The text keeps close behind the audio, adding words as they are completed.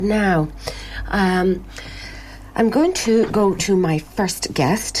Now, I'm going to go to my first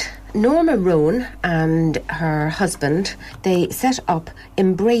guest. Norma Rohan and her husband, they set up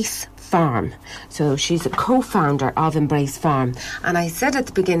Embrace Farm. So she's a co-founder of Embrace Farm. And I said at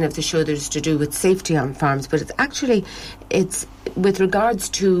the beginning of the show that it's to do with safety on farms, but it's with regards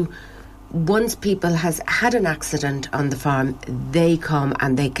to once people has had an accident on the farm, they come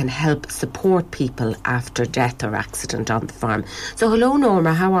and they can help support people after death or accident on the farm. So hello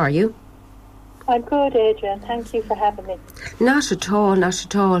Norma, how are you? I'm good, Adrian. Thank you for having me. Not at all, not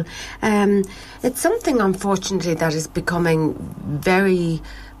at all. It's something, unfortunately, that is becoming very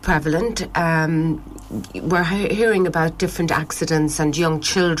prevalent. We're hearing about different accidents and young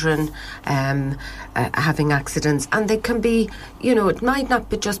children having accidents, and they can be, it might not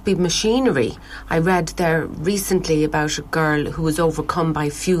just be machinery. I read there recently about a girl who was overcome by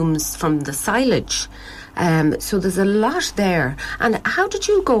fumes from the silage. So there's a lot there. And how did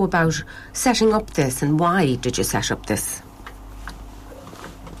you go about setting up this, and why did you set up this?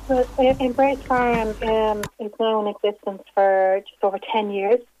 Well, Embrace Farm is now in existence for just over 10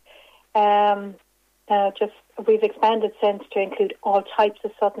 years. We've expanded since to include all types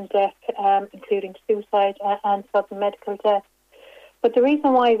of sudden death, including suicide and sudden medical death. But the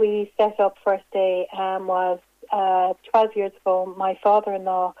reason why we set up First Day was 12 years ago, my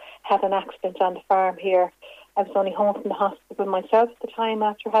father-in-law had an accident on the farm here. I was only home from the hospital myself at the time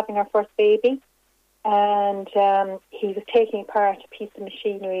after having our first baby. And he was taking apart a piece of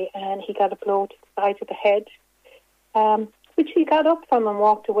machinery and he got a blow to the side of the head, which he got up from and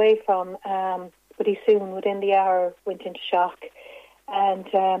walked away from. But he soon, within the hour, went into shock. And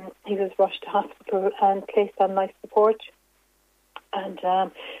he was rushed to hospital and placed on life support. And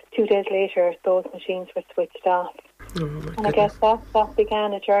 2 days later, those machines were switched off. And I guess that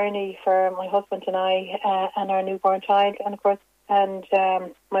began a journey for my husband and I and our newborn child. And of course,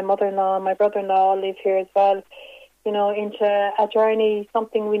 my mother-in-law and my brother-in-law live here as well, into a journey,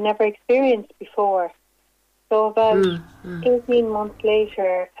 something we never experienced before. So about 18 months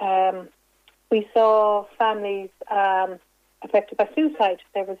later, we saw families affected by suicide.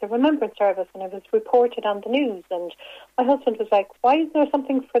 There was a remembrance service and it was reported on the news, and my husband was like, why is there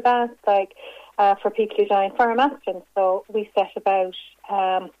something for that, for people who die in farm accidents? So we set about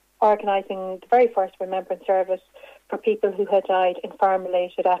organising the very first remembrance service for people who had died in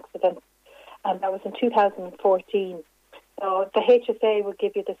farm-related accidents, and that was in 2014. So the HSA will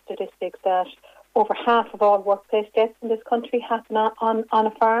give you the statistics that over half of all workplace deaths in this country happen on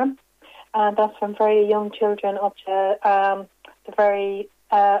a farm, and that's from very young children up to the very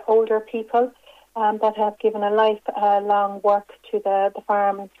older people that have given a lifelong work to the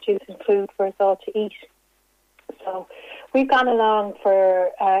farm and producing food for us all to eat. So we've gone along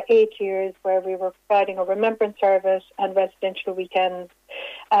for 8 years where we were providing a remembrance service and residential weekends,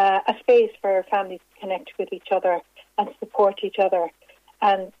 a space for families to connect with each other and support each other.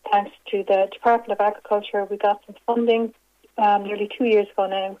 And thanks to the Department of Agriculture, we got some funding nearly 2 years ago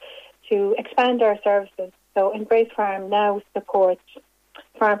now to expand our services. So Embrace Farm now supports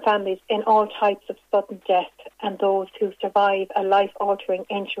farm families in all types of sudden death and those who survive a life-altering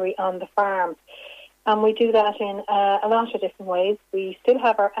injury on the farm. And we do that in a lot of different ways. We still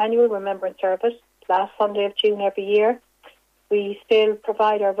have our annual remembrance service, last Sunday of June every year. We still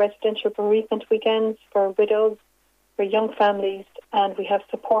provide our residential bereavement weekends for widows, for young families, and we have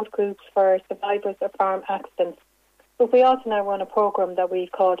support groups for survivors of farm accidents. But we also now run a programme that we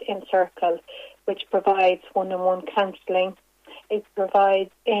called In Circle, which provides one-on-one counselling. It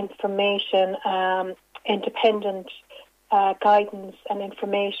provides information, independent guidance and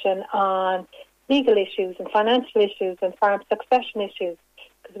information on legal issues and financial issues and farm succession issues,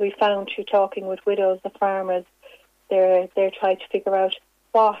 because we found through talking with widows of farmers, they're trying to figure out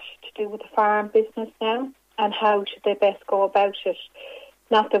what to do with the farm business now and how should they best go about it.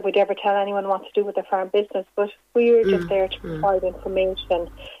 Not that we'd ever tell anyone what to do with their farm business, but we're just there to provide information.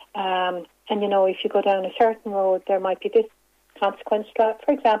 And if you go down a certain road, there might be this consequence.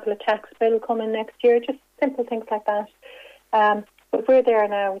 For example, a tax bill coming next year, just simple things like that. But we're there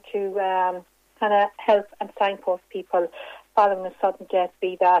now to kind of help and signpost people following a sudden death,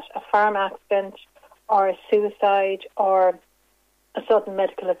 be that a farm accident or a suicide or a sudden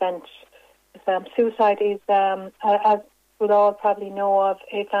medical event. Suicide is, as we'll all probably know of,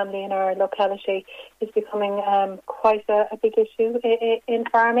 a family in our locality is becoming quite a big issue in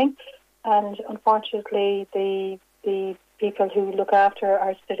farming, and unfortunately the people who look after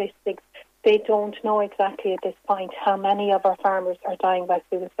our statistics, they don't know exactly at this point how many of our farmers are dying by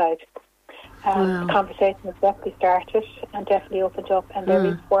suicide. The conversation has definitely started and definitely opened up, and there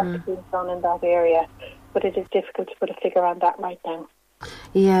is work being done in that area, but it is difficult to put a figure on that right now.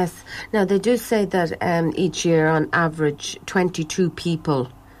 Yes. Now, they do say that each year, on average, 22 people,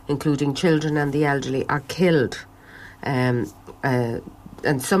 including children and the elderly, are killed. And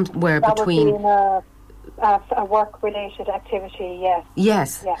somewhere That would be between... in a work-related activity, yes.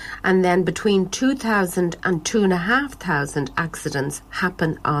 Yes. Yeah. And then between 2,000 and 2,500 accidents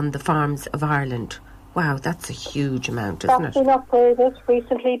happen on the farms of Ireland. Wow, that's a huge amount, isn't it? That's been upgraded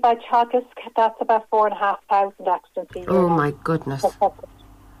recently by Teagasc. That's about 4,500 accidents a year. Oh, now. my goodness.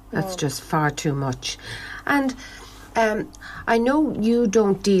 That's just far too much. And I know you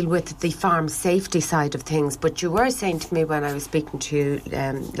don't deal with the farm safety side of things, but you were saying to me when I was speaking to you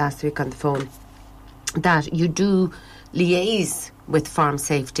last week on the phone that you do liaise with farm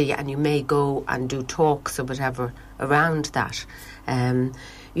safety and you may go and do talks or whatever around that.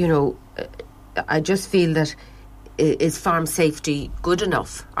 I just feel that is farm safety good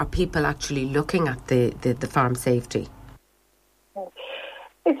enough? Are people actually looking at the farm safety?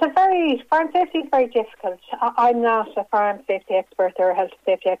 Farm safety is very difficult. I'm not a farm safety expert or a health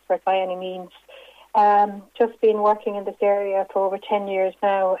safety expert by any means. Just been working in this area for over 10 years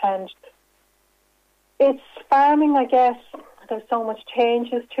now, and it's farming, I guess. There's so much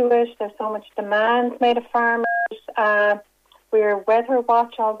changes to it. There's so much demand made of farmers. We're weather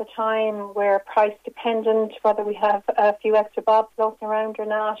watch all the time. We're price dependent, whether we have a few extra bobs floating around or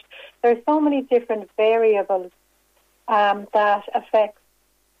not. There's so many different variables that affect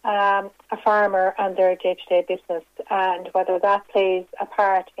a farmer and their day-to-day business, and whether that plays a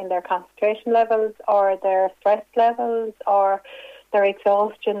part in their concentration levels or their stress levels or their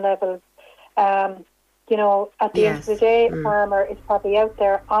exhaustion levels. At the end of the day, a farmer is probably out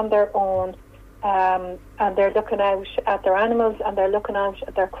there on their own, and they're looking out at their animals and they're looking out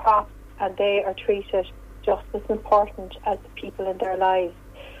at their crops, and they are treated just as important as the people in their lives.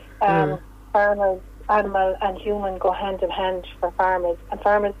 Farmers, animal and human go hand in hand for farmers, and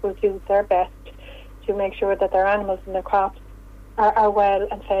farmers will do their best to make sure that their animals and their crops are well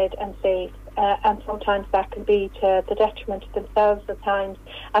and fed and safe. And sometimes that can be to the detriment of themselves at times.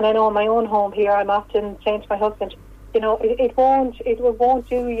 And I know in my own home here, I'm often saying to my husband, it won't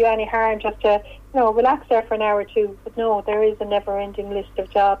do you any harm just to, relax there for an hour or two. But no, there is a never-ending list of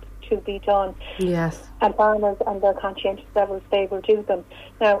jobs to be done. Yes. And farmers and their conscientious levels, they will do them.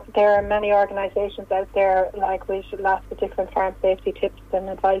 Now, there are many organisations out there, like with lots of different farm safety tips and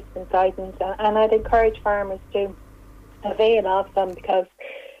advice and guidance. And I'd encourage farmers to avail of them, because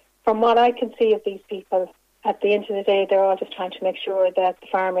from what I can see of these people, at the end of the day, they're all just trying to make sure that the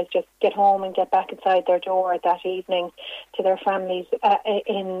farmers just get home and get back inside their door that evening to their families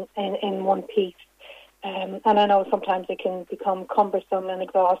in one piece. And I know sometimes it can become cumbersome and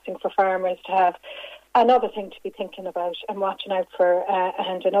exhausting for farmers to have another thing to be thinking about and watching out for,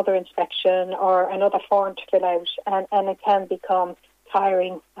 and another inspection or another form to fill out, and it can become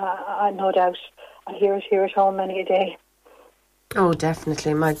tiring. No doubt. I hear it here at home many a day. Oh,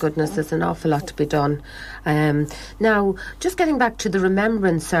 definitely. My goodness, there's an awful lot to be done. Now, just getting back to the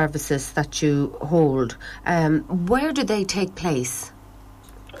remembrance services that you hold, where do they take place?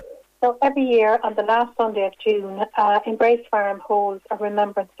 So every year on the last Sunday of June, Embrace Farm holds a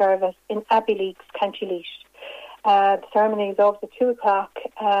remembrance service in Abbeyleix, County Laois. The ceremony is over at 2:00,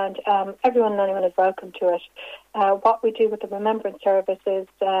 and anyone is welcome to it. What we do with the remembrance service is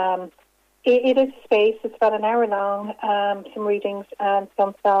it is a space. It's about an hour long, some readings and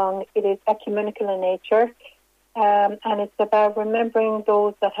some song. It is ecumenical in nature, and it's about remembering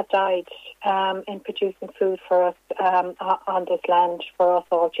those that have died in producing food for us on this land for us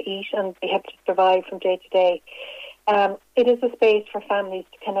all to eat and be able to survive from day to day. It is a space for families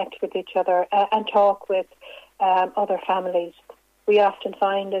to connect with each other and talk with other families. We often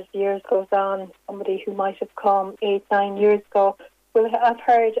find as years goes on, somebody who might have come 8-9 years ago will have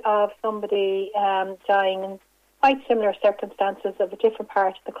heard of somebody dying in quite similar circumstances of a different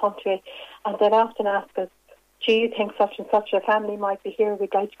part of the country, and they'll often ask us, do you think such and such a family might be here?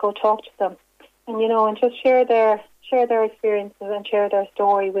 We'd like to go talk to them. And, and just share their experiences and share their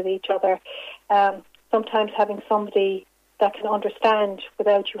story with each other. Sometimes having somebody that can understand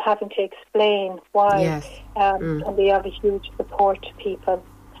without you having to explain why can be of a huge support to people.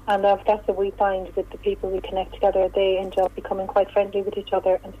 And that's what we find with the people we connect together. They end up becoming quite friendly with each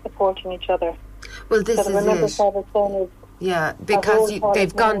other and supporting each other. Well, this so is it. Yeah, because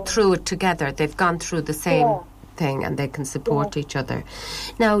they've gone through it together. They've gone through the same thing, and they can support each other.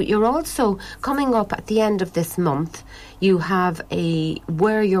 Now, you're also coming up at the end of this month. You have a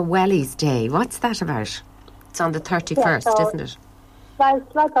Wear Your Wellies Day. What's that about? It's on the 31st, isn't it?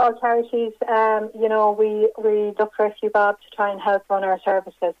 Like all charities, we look for a few bob to try and help run our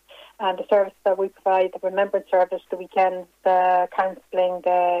services. And the service that we provide, the remembrance service, the weekends, the counselling,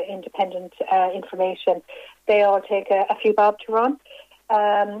 the independent information, they all take a few bob to run.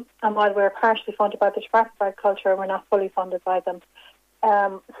 And while we're partially funded by the Department of Agriculture, we're not fully funded by them.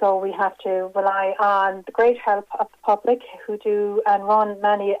 So we have to rely on the great help of the public who do and run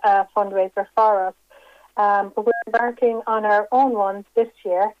many fundraisers for us. But we're embarking on our own one this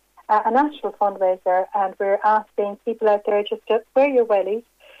year, a national fundraiser, and we're asking people out there just to wear your wellies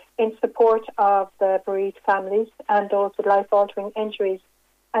in support of the bereaved families and those with life-altering injuries,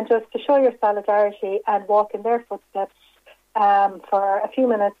 and just to show your solidarity and walk in their footsteps for a few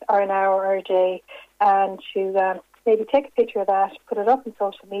minutes or an hour or a day, and to maybe take a picture of that, put it up on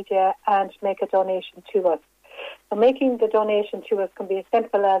social media and make a donation to us. So making the donation to us can be as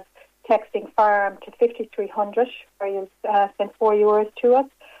simple as texting farm to 5300, where you'll send €4 to us,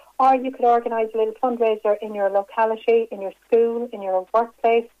 or you could organise a little fundraiser in your locality, in your school, in your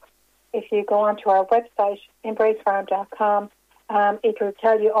workplace. If you go onto our website, embracefarm.com, it will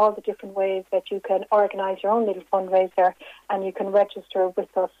tell you all the different ways that you can organise your own little fundraiser, and you can register with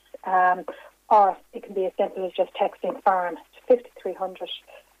us, or it can be as simple as just texting farm to 5300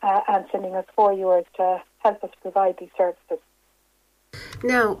 and sending us €4 to help us provide these services.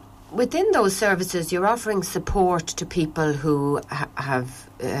 Now, within those services, you're offering support to people who have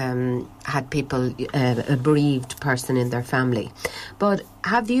had people, a bereaved person in their family. But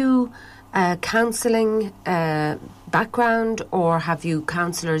have you a counselling background, or have you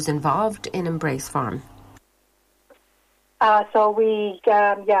counsellors involved in Embrace Farm? So we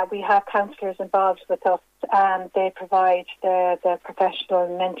have counsellors involved with us, and they provide the professional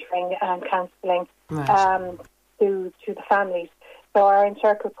mentoring and counselling to the families. So our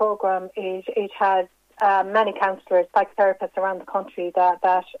Encircle programme it has many counsellors, psychotherapists around the country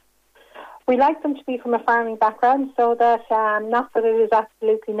that we like them to be from a farming background, so that not that it is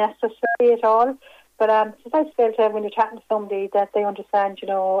absolutely necessary at all, but it's nice to be able to, when you're chatting to somebody, that they understand,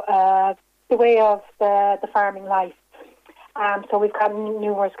 the way of the farming life. So we've got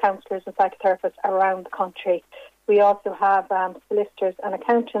numerous counsellors and psychotherapists around the country. We also have solicitors and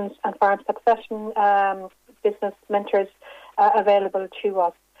accountants and farm succession business mentors available to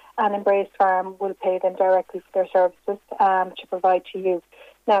us. And Embrace Farm will pay them directly for their services to provide to you.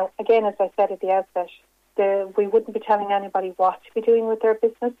 Now, again, as I said at the outset, we wouldn't be telling anybody what to be doing with their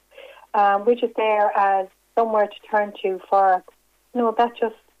business. We're just there as somewhere to turn to for, that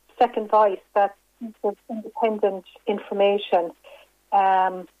just second voice, that independent information.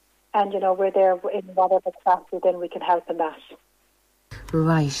 And, we're there in whatever capacity, then we can help in that.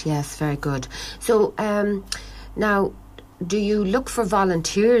 Right, yes, very good. So, now, do you look for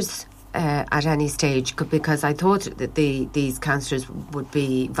volunteers at any stage? Because I thought that these counsellors would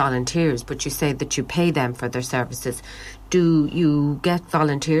be volunteers, but you say that you pay them for their services. Do you get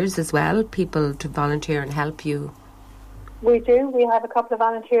volunteers as well, people to volunteer and help you? We do. We have a couple of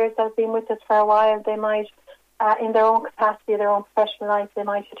volunteers that have been with us for a while. They might, in their own capacity, their own professional life, they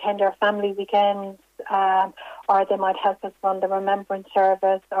might attend our family weekends, or they might help us run the remembrance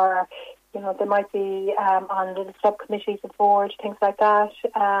service, or they might be on little subcommittees of board, things like that.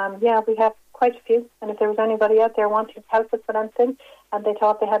 We have quite a few. And if there was anybody out there wanting to help us with anything and they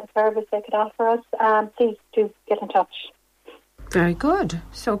thought they had a service they could offer us, please do get in touch. Very good.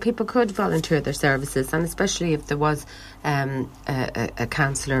 So people could volunteer their services, and especially if there was a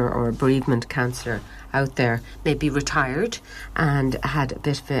counsellor or a bereavement counsellor out there, maybe retired and had a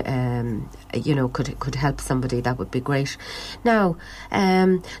bit of could help somebody, that would be great. Now,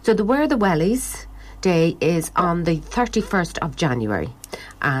 so the Where the Wellies Day is on the 31st of January,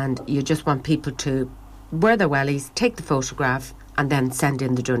 and you just want people to wear their wellies, take the photograph, and then send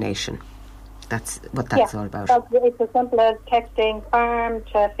in the donation. That's what that's all about. It's as simple as texting farm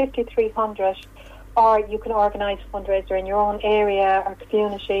to 5300, or you can organise a fundraiser in your own area or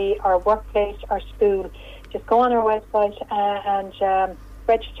community or workplace or school. Just go on our website and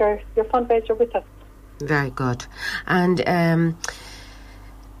register your fundraiser with us. Very good. And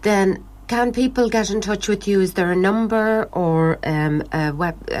then can people get in touch with you? Is there a number or a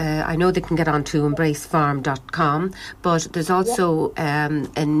web? I know they can get onto embracefarm.com, but there's also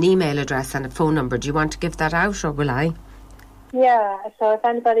an email address and a phone number. Do you want to give that out, or will I? Yeah, so if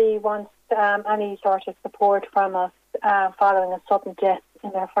anybody wants any sort of support from us following a sudden death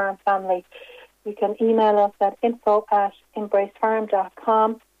in their farm family, you can email us at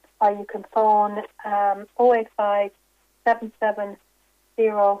info@embracefarm.com, or you can phone 085 770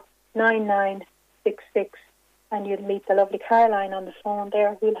 9966, and you'll meet the lovely Caroline on the phone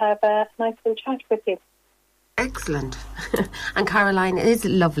there, who'll have a nice little chat with you. Excellent. And Caroline is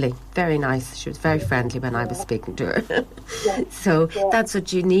lovely, very nice. She was very friendly when I was speaking to her. So that's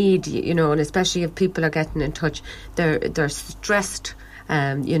what you need, you know, and especially if people are getting in touch, they're stressed.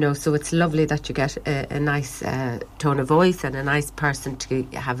 You know, so it's lovely that you get a nice tone of voice and a nice person to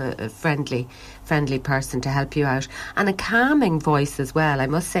have a friendly person to help you out, and a calming voice as well. I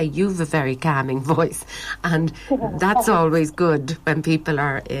must say you've a very calming voice, and that's always good when people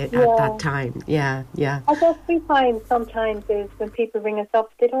are at that time. Yeah. I guess we find sometimes is when people ring us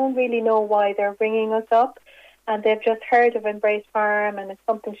up, they don't really know why they're ringing us up, and they've just heard of Embrace Farm and it's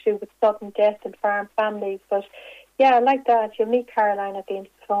something to do with sudden death and farm families, but yeah, like that, you'll meet Caroline at the end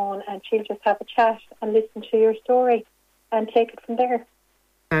of the phone and she'll just have a chat and listen to your story and take it from there.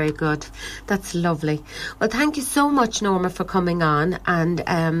 Very good. That's lovely. Well, thank you so much, Norma, for coming on, and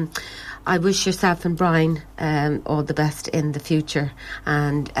I wish yourself and Brian all the best in the future.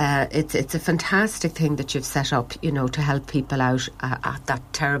 And it's a fantastic thing that you've set up, you know, to help people out at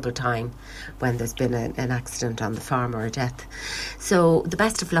that terrible time when there's been an accident on the farm or a death. So the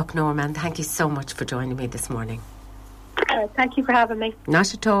best of luck, Norma, and thank you so much for joining me this morning. Thank you for having me.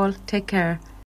 Not at all. Take care.